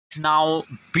now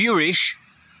bearish.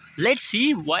 Let's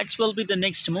see what will be the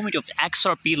next movement of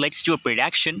XRP. Let's do a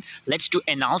prediction. Let's do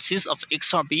analysis of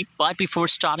XRP. But before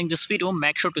starting this video,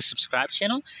 make sure to subscribe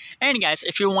channel. And guys,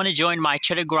 if you want to join my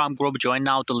Telegram group, join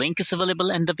now. The link is available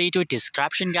in the video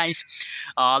description, guys.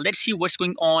 Let's see what's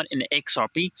going on in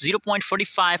XRP.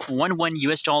 0.4511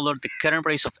 US dollar, the current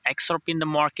price of XRP in the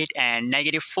market, and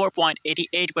negative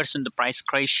 4.88% the price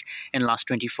crash in last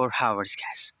 24 hours,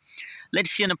 guys. Let's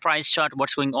see on the price chart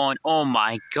what's going on. Oh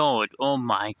my god, oh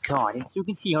my god. As you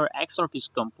can see here, XRP is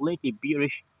completely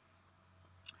bearish.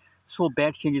 So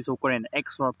bad changes occur in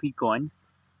XRP coin.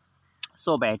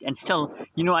 So bad. And still,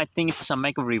 I think it's some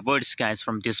make a reverse, guys,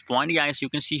 from this point. Guys, you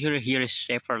can see here is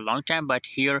safe for a long time, but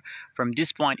here from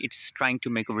this point it's trying to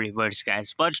make a reverse,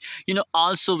 guys. But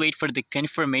also wait for the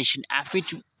confirmation. If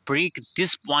it break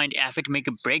this point, if it make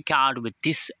a breakout with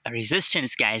this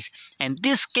resistance, guys, in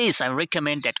this case I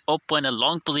recommend that open a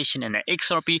long position in an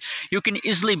XRP. You can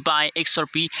easily buy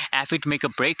XRP if it make a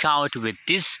breakout with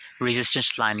this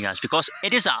resistance line, guys, because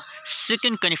it is a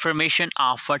second confirmation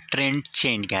of a trend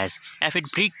change, guys. If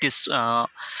it break this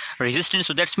resistance,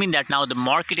 so that's mean that now the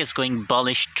market is going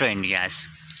bullish trend, guys.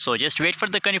 So just wait for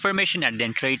the confirmation and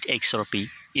then trade XRP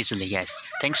easily, guys.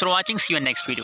 Thanks for watching. See you in next video.